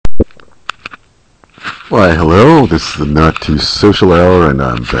Why, hello, this is the Not Too Social Hour, and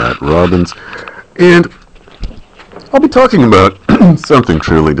I'm Bat Robbins, and I'll be talking about something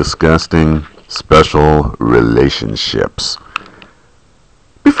truly disgusting, special relationships.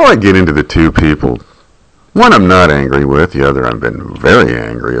 Before I get into the two people, one I'm not angry with, the other I've been very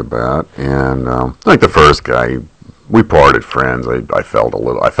angry about, and like the first guy, we parted friends. I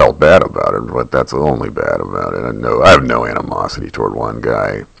felt bad about it, but that's only bad about it. I have no animosity toward one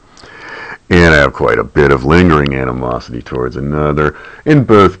guy. And I have quite a bit of lingering animosity towards another. In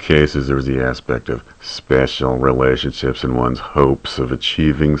both cases, there was the aspect of special relationships and one's hopes of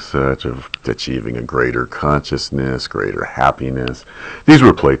achieving a greater consciousness, greater happiness. These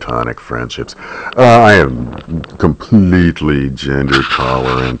were platonic friendships. I am completely gender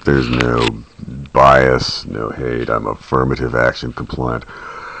tolerant. There's no bias, no hate. I'm affirmative action compliant.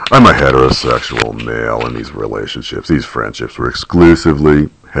 I'm a heterosexual male in these relationships. These friendships were exclusively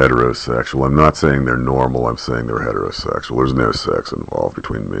heterosexual. I'm not saying they're normal, I'm saying they're heterosexual. There's no sex involved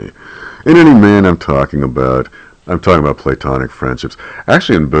between me and any man I'm talking about platonic friendships.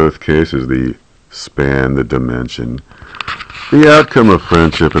 Actually, in both cases, the span, the dimension, the outcome of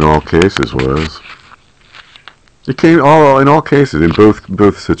friendship in all cases was, in all cases, in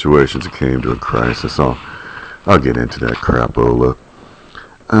both situations, it came to a crisis. I'll get into that crapola.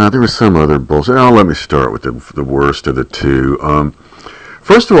 There was some other bullshit. Let me start with the worst of the two.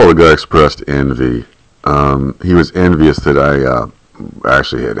 First of all, the guy expressed envy. He was envious that I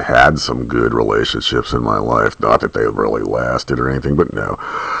actually had some good relationships in my life. Not that they really lasted or anything, but no.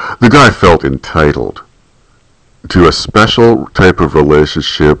 The guy felt entitled to a special type of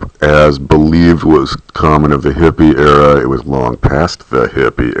relationship as believed was common of the hippie era. It was long past the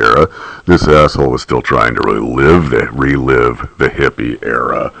hippie era. This asshole was still trying to relive the hippie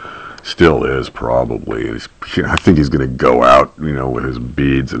era. Still is, probably. I think he's going to go out, with his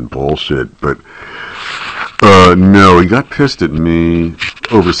beads and bullshit. But no, he got pissed at me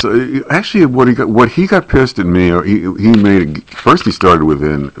over. Actually, what he got pissed at me, or first he started with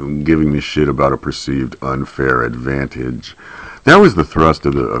giving me shit about a perceived unfair advantage. That was the thrust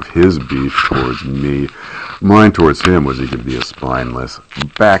of his beef towards me. Mine towards him was he could be a spineless,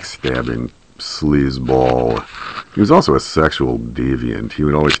 backstabbing sleazeball. He was also a sexual deviant. He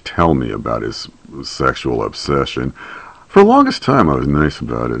would always tell me about his sexual obsession. For the longest time, I was nice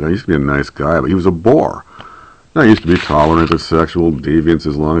about it. I used to be a nice guy, but he was a bore. I used to be tolerant of sexual deviants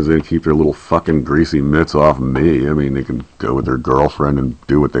as long as they keep their little fucking greasy mitts off me. I mean, they can go with their girlfriend and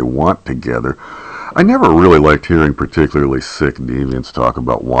do what they want together. I never really liked hearing particularly sick deviants talk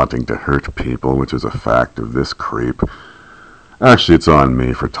about wanting to hurt people, which is a fact of this creep. Actually, it's on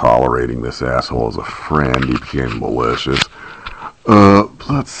me for tolerating this asshole as a friend. He became malicious.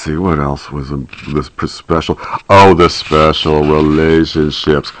 Let's see, what else was this special? Oh, the special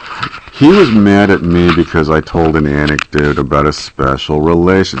relationships. He was mad at me because I told an anecdote about a special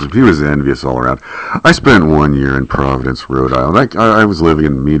relationship. He was envious all around. I spent 1 year in Providence, Rhode Island. I was living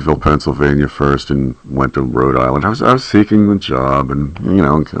in Meadville, Pennsylvania first, and went to Rhode Island. I was seeking a job and,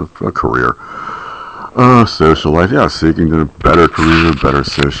 a career. Social life. Yeah, seeking a better career, a better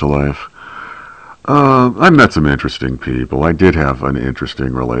social life. I met some interesting people. I did have an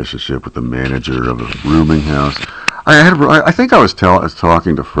interesting relationship with the manager of a rooming house. I think I was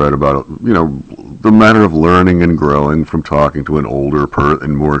talking to Fred about, the matter of learning and growing from talking to an older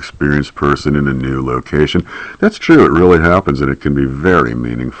and more experienced person in a new location. That's true. It really happens, and it can be very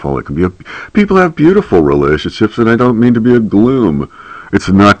meaningful. It can be people have beautiful relationships, and I don't mean to be a gloom. It's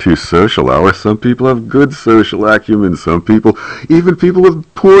not too social hour. Some people have good social acumen. Some people, even people with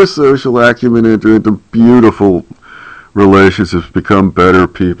poor social acumen, enter into beautiful relationships, become better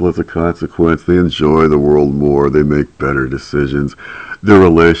people as a consequence. They enjoy the world more. They make better decisions. Their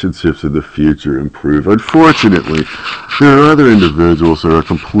relationships in the future improve. Unfortunately, there are other individuals that are a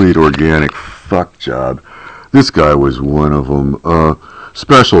complete organic fuck job. This guy was one of them.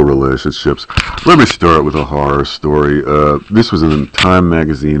 Special relationships. Let me start with a horror story. This was in Time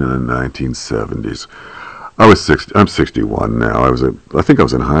magazine in the 1970s. I'm 61 now. I think I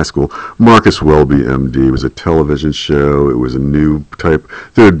was in high school. Marcus Welby, MD, was a television show. It was a new type.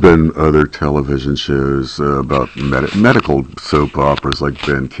 There had been other television shows about medical soap operas like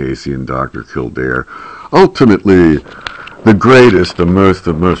Ben Casey and Dr. Kildare. Ultimately, the greatest, the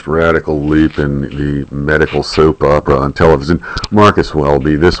most radical leap in the medical soap opera on television, Marcus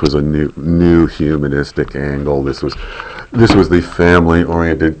Welby. This was a new humanistic angle. This was the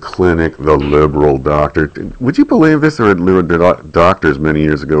family-oriented clinic, the liberal doctor. Would you believe this? There were doctors many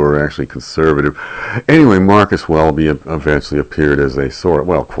years ago who were actually conservative. Anyway, Marcus Welby eventually appeared as a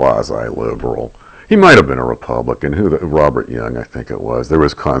quasi-liberal. He might have been a Republican. Robert Young, I think it was. There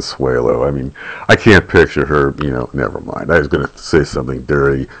was Consuelo. I mean, I can't picture her, never mind. I was going to say something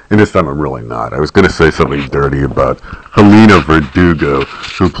dirty, and this time I'm really not. I was going to say something dirty about Helena Verdugo,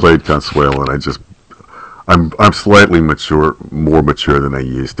 who played Consuelo, and I'm slightly more mature than I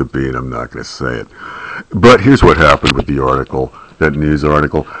used to be, and I'm not going to say it. But here's what happened with the article, that news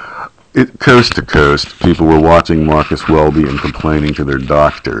article. Coast to coast, people were watching Marcus Welby and complaining to their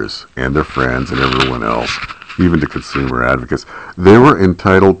doctors and their friends and everyone else, even to consumer advocates. They were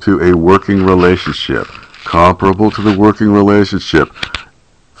entitled to a working relationship, comparable to the working relationship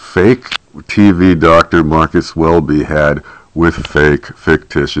fake TV doctor Marcus Welby had with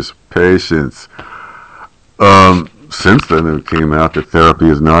fictitious patients. Since then, it came out that therapy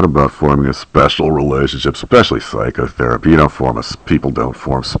is not about forming a special relationship, especially psychotherapy. People don't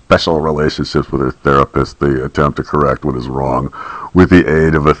form special relationships with their therapist. They attempt to correct what is wrong with the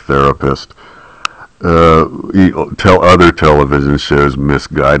aid of a therapist. Other television shows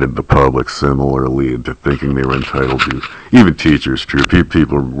misguided the public similarly into thinking they were entitled to, even teachers, too.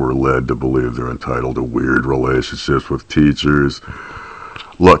 People were led to believe they're entitled to weird relationships with teachers.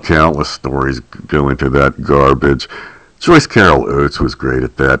 Countless stories go into that garbage. Joyce Carol Oates was great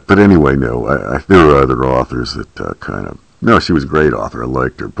at that. But anyway, no, there were other authors that no, she was a great author. I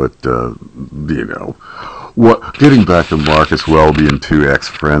liked her. But, getting back to Marcus Welby and two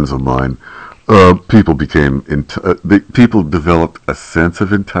ex-friends of mine, people developed a sense of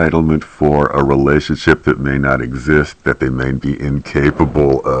entitlement for a relationship that may not exist, that they may be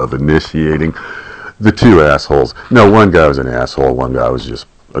incapable of initiating. The two assholes. No, one guy was an asshole. One guy was just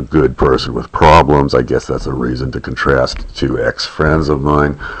a good person with problems. I guess that's a reason to contrast two ex-friends of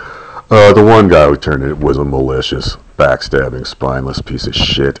mine. The one guy who turned it was a malicious, backstabbing, spineless piece of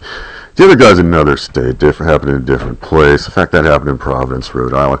shit. The other guy's in another state, happened in a different place. In fact, that happened in Providence,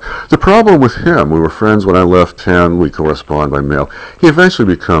 Rhode Island. The problem with him, we were friends when I left town. We correspond by mail. He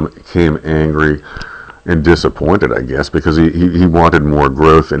eventually became angry and disappointed, I guess, because he wanted more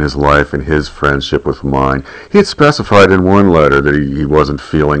growth in his life and his friendship with mine. He had specified in one letter that he wasn't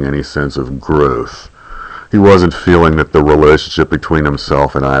feeling any sense of growth. He wasn't feeling that the relationship between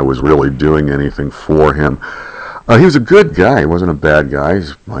himself and I was really doing anything for him. He was a good guy. He wasn't a bad guy.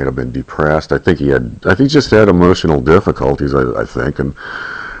 He might have been depressed. I think he just had emotional difficulties, I think. And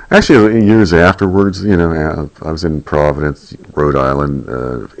actually, years afterwards, I was in Providence, Rhode Island,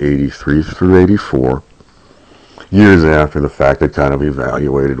 83 through 84. Years after the fact, I kind of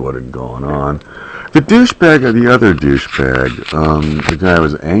evaluated what had gone on. The other douchebag, the guy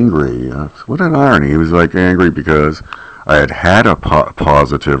was angry. What an irony. He was angry because I had a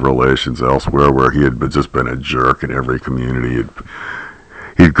positive relations elsewhere where he had just been a jerk in every community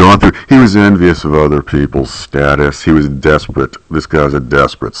he'd gone through. He was envious of other people's status. He was desperate. This guy was a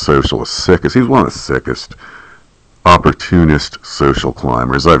desperate socialist, sickest. He was one of the sickest opportunist social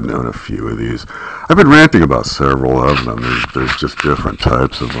climbers. I've known a few of these. I've been ranting about several of them. There's just different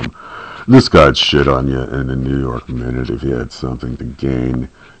types of them. This guy'd shit on you in a New York minute if he had something to gain.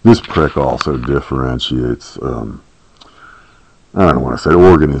 This prick also differentiates, I don't want to say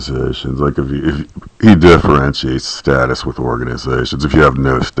organizations. If he differentiates status with organizations. If you have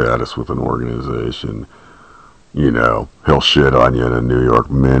no status with an organization, he'll shit on you in a New York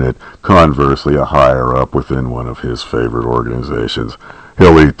minute. Conversely, a higher up within one of his favorite organizations,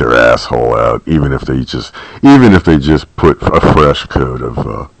 he'll eat their asshole out, even if they just put a fresh coat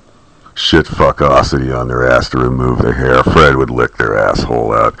of shit fuckosity on their ass to remove their hair. Fred would lick their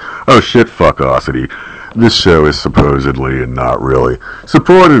asshole out. Oh, shit fuckosity. This show is supposedly and not really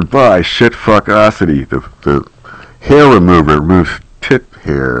supported by shit fuckosity. The hair remover removes tit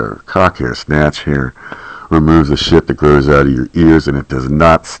hair, cock hair, snatch hair. Removes the shit that grows out of your ears, and it does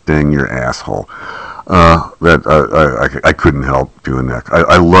not sting your asshole. I couldn't help doing that.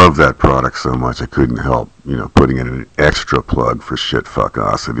 I love that product so much I couldn't help, putting in an extra plug for shit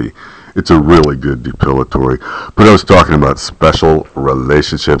fuckosity. It's a really good depilatory. But I was talking about special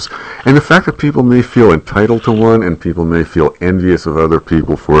relationships, and the fact that people may feel entitled to one, and people may feel envious of other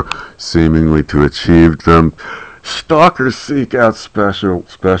people for seemingly to achieve them. Stalkers seek out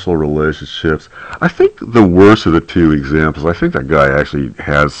special relationships. I think the worst of the two examples, I think that guy actually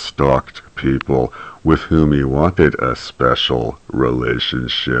has stalked people with whom he wanted a special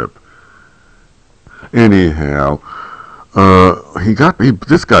relationship. Anyhow,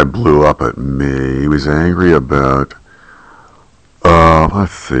 this guy blew up at me. He was angry about,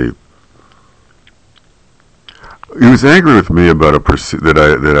 let's see. He was angry with me about that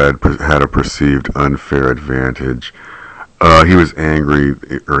I had a perceived unfair advantage. He was angry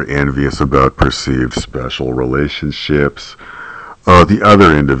or envious about perceived special relationships. The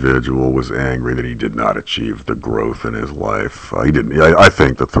other individual was angry that he did not achieve the growth in his life. He didn't. I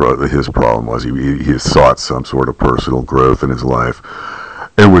think his problem was he sought some sort of personal growth in his life,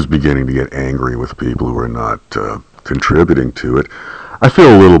 and was beginning to get angry with people who were not contributing to it. I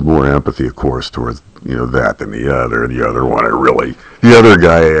feel a little more empathy, of course, towards that than the other. The other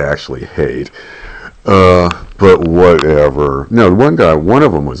guy I actually hate. But whatever. No, one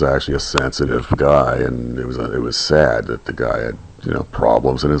of them was actually a sensitive guy, and it was sad that the guy had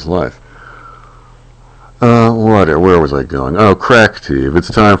problems in his life. Where was I going? Oh, crack Steve.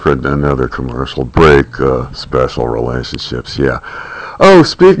 It's time for another commercial break. Special relationships, yeah. Oh,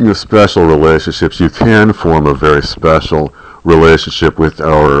 speaking of special relationships, you can form a very special relationship with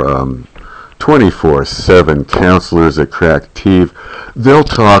our 24/7 counselors at Crack Steve. They'll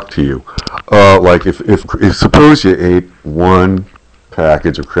talk to you. Like if suppose you ate one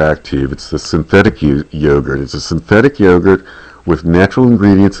package of Crack Steve, it's the synthetic yogurt. It's a synthetic yogurt with natural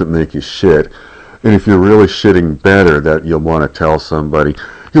ingredients that make you shit. And if you're really shitting better, that you'll want to tell somebody.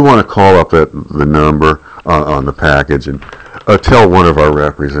 You want to call up the number on the package and tell one of our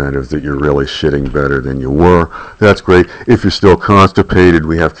representatives that you're really shitting better than you were. That's great. If you're still constipated,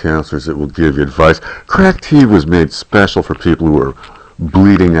 we have counselors that will give you advice. Crack Steve was made special for people who are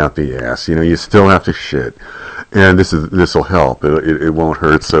bleeding out the ass. You still have to shit. And this will help. It won't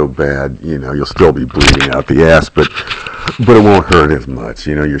hurt so bad. You'll still be bleeding out the ass, but it won't hurt as much.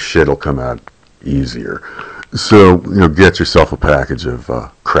 Your shit will come out easier. So get yourself a package of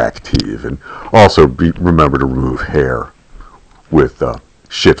Crack Steve, and also remember to remove hair with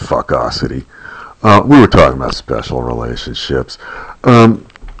shit fuckosity. We were talking about special relationships.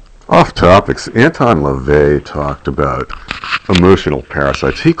 Off topics. Anton LaVey talked about emotional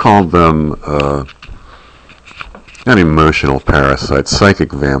parasites. He called them not emotional parasites,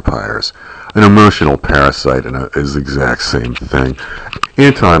 psychic vampires. An emotional parasite is the exact same thing.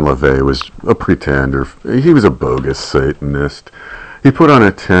 Anton LaVey was a pretender. He was a bogus Satanist. He put on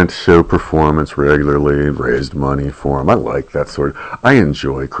a tent show performance regularly, raised money for him. I like that sort of... I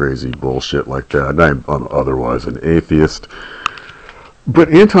enjoy crazy bullshit like that. And I'm otherwise an atheist. But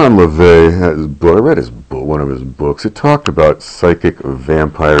Anton LaVey, I read one of his books. It talked about psychic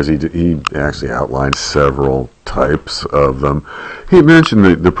vampires. He actually outlined several types of them. He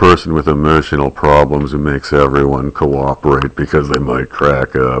mentioned the person with emotional problems who makes everyone cooperate because they might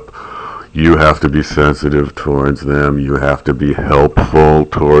crack up. You have to be sensitive towards them. You have to be helpful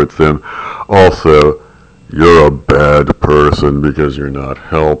towards them. Also, you're a bad person because you're not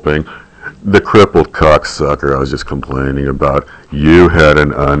helping. The crippled cocksucker I was just complaining about, you had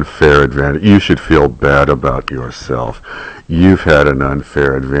an unfair advantage. You should feel bad about yourself. You've had an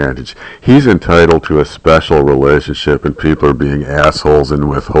unfair advantage. He's entitled to a special relationship, and people are being assholes and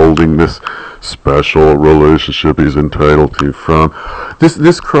withholding this special relationship he's entitled to from.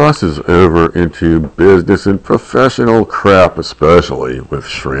 This crosses over into business and professional crap, especially with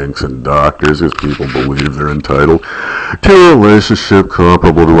shrinks and doctors, as people believe they're entitled to a relationship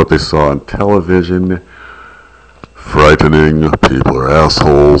comparable to what they saw on television. Frightening. People are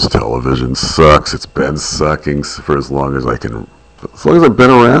assholes. Television sucks. It's been sucking for as long as I've been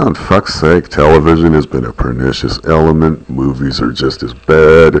around. Fuck's sake, television has been a pernicious element. Movies are just as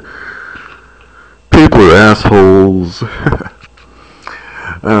bad. People are assholes.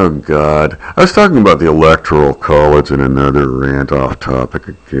 Oh, God. I was talking about the Electoral College in another rant off topic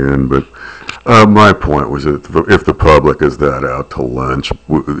again, but my point was that if the public is that out to lunch,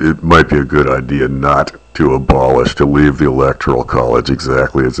 it might be a good idea not to leave the Electoral College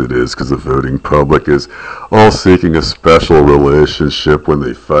exactly as it is, because the voting public is all seeking a special relationship when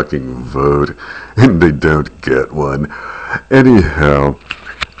they fucking vote, and they don't get one. Anyhow,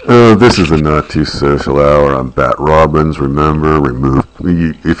 this is the Not Too Social Hour. I'm Bat Robbins. Remember,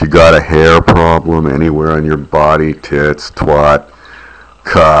 if you got a hair problem anywhere on your body, tits, twat,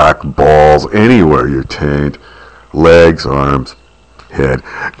 cock, balls, anywhere you're taint, legs, arms, head,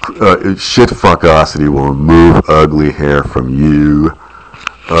 shit fuckosity will remove ugly hair from you.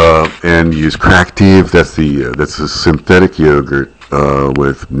 And use Crack Steve. That's a synthetic yogurt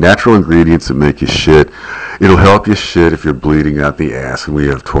with natural ingredients that make you shit. It'll help you shit if you're bleeding out the ass, and we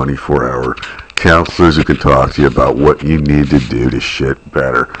have 24-hour counselors who can talk to you about what you need to do to shit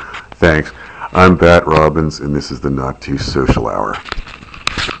better. Thanks. I'm Bat Robbins, and this is the Not Too Social Hour.